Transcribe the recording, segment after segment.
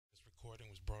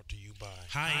brought to you by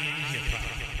High-End Hip-Hop.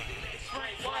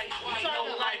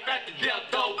 Life at the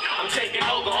death though. I'm taking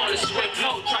over on a swift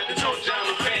note. Tried to told you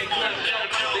I'm a fan club.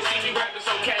 They see me rapping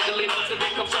so casually, must have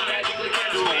become so magically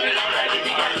casually. Already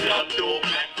we got love through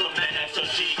black from the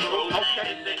S.O.G crew.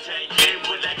 In the chain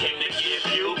when I came to give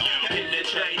you. In the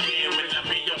train when I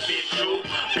be your big crew.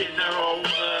 Been there over.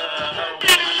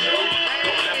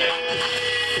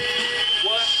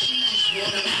 What? She just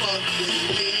wanna fuck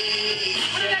with me.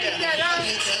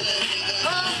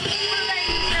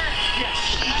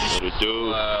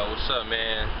 Dude, what's up,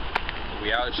 man?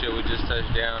 We out here. We just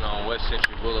touched down on West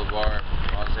Century Boulevard,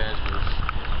 Los Angeles.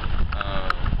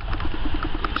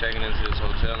 We checking into this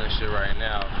hotel and shit right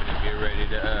now. Finna get ready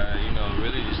to,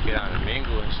 really just get out and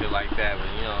mingle and shit like that. But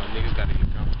niggas gotta get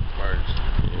comfortable first.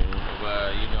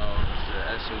 But it's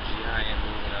the S.O.G high-end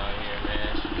moving out here,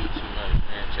 man. Should do too much,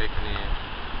 man. Checking in,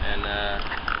 and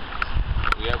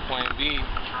we at Point B.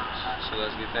 So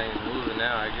let's get things moving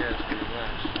now, I guess, pretty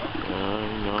much.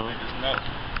 Niggas know.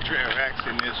 Trey racks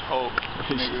in this hole.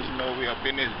 Niggas know we up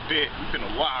in this bit. We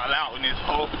finna wild out in this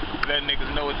hole. Let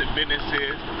niggas know what the business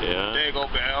is. Yeah. There you go,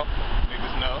 Bell.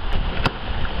 Niggas know.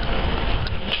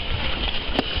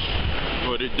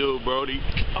 What it do, Brody?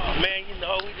 Oh, man, we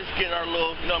just getting our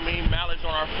little, mileage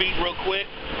on our feet real quick.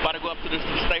 About to go up to the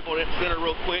Staples Center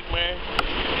real quick, man.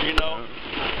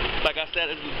 Like I said,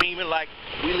 it's beaming like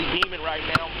wheelie beaming right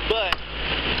now, but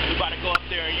we about to go up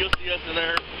there and you'll see us in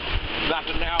there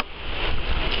knocking out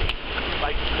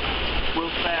like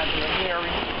real fast and hairy,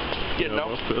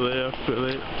 I feel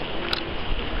it.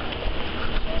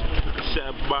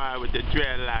 Shut by with the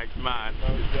dreadlocks, man.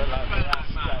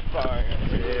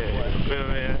 Feel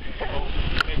me?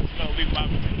 Niggas know we about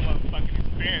to do motherfucking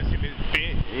experience in this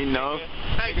bit.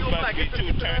 Hey, you about to get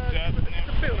you turned up. Look at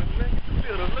the building, man.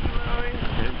 Look at it.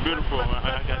 It's beautiful, man.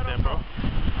 I got that, bro.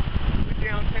 We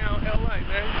downtown LA,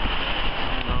 man.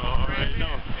 Already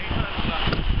know.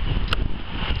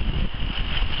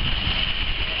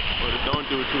 But it don't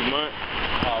do too much.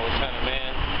 Oh, what's happening,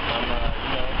 man? I'm,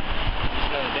 just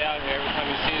another day out here. Every time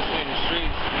you see us, we in the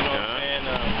streets. You know what I'm saying?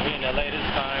 We in LA this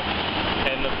time.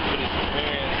 Heading up for this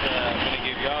experience. I'm gonna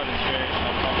give y'all an experience.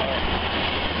 I'm talking about.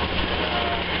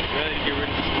 Ready to get rid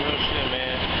of some real shit,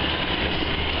 man. It's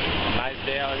a nice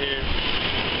day out here.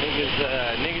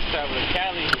 Niggas travel to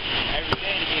Cali every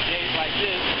day to get days like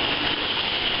this.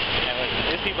 And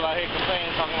there's people out here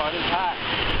complaining, talking about it's hot.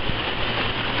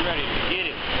 You ready to get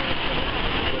it.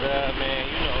 But, man,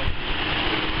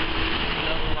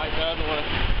 nothing like the other one.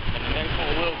 And the next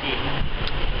one will be.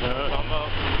 Talking about.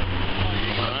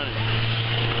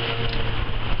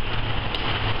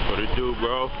 What it do,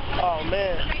 bro? Oh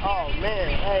man,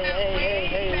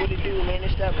 hey, what it do, man?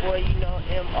 It's that boy,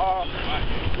 MR,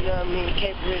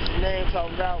 Cape Rich name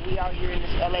talking about. We out here in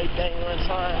this LA thing one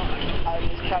time, out in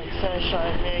this Cali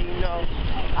sunshine, man,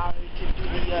 out here to do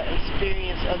the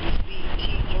experience of this BET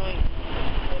joint,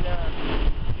 and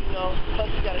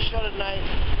plus we got a show tonight.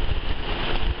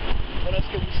 What else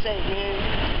can we say, man?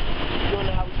 Doing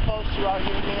it how we supposed to out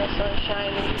here, man, sun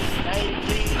shining, 90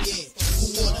 degrees.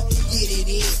 Who wanna get it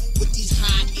in with these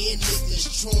high-end niggas,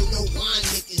 troll no wine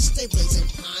niggas, stay raising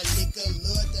pine nigga,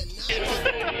 love the night.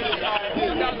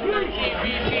 That was pretty key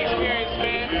BET experience,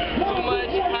 man. Too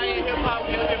much high-end hip-hop,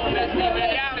 we looking for that thing,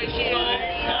 man.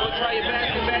 Go try your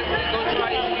basket, go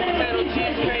try your sweet potato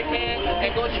cheesecake, man, and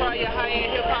go try your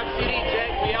high-end hip-hop CD,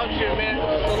 Jack. We out here, man.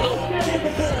 Salute.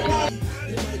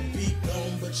 It might be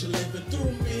gone, but you're living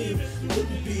through me.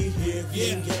 Wouldn't be here,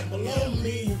 gamble on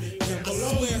me. I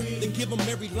swear, they give them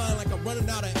every line like I'm running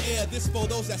out of air. This for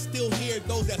those that's still here,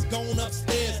 those that's gone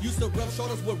upstairs. Used to rub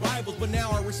shoulders with rivals, but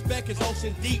now our respect is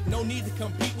ocean deep. No need to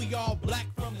compete, we all black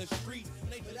from the streets.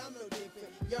 But I'm no different.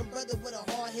 Young brother with a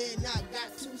hard head, now I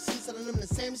got 2 seats, telling them the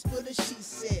same split as she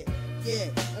said.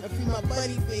 Yeah, I free my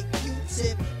buddy Big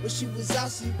Q-Tip. When she was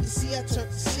out, so you can see I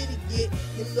turned the city get.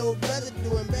 Your little brother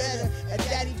doing better. A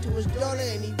daddy to his daughter,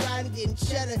 and he riding getting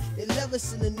cheddar. They love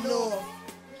us in the north.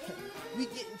 We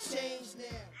getting changed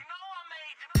now.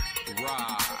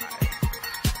 Right.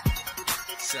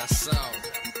 S.O.G.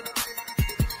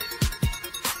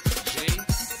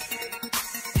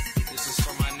 This is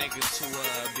for my niggas who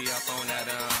be up on that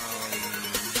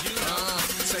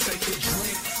take a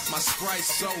drink. My Sprite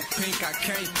so pink I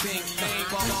can't think.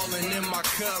 Ballin' in my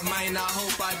cup, man. I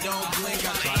hope I don't blink.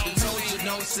 I told you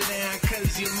don't sit down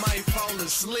 'cause you might fall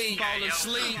asleep.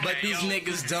 But these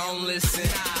niggas don't listen.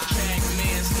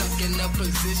 Pac-Man stuck in a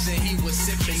position he was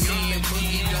sipping in.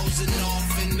 Boogie dozing off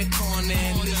in the corner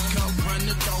and this cup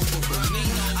running over. But me,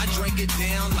 I drink it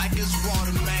down like it's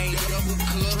water, man. Double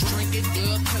cup, drink it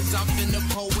up 'cause I'm finna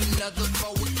pour another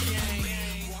 4.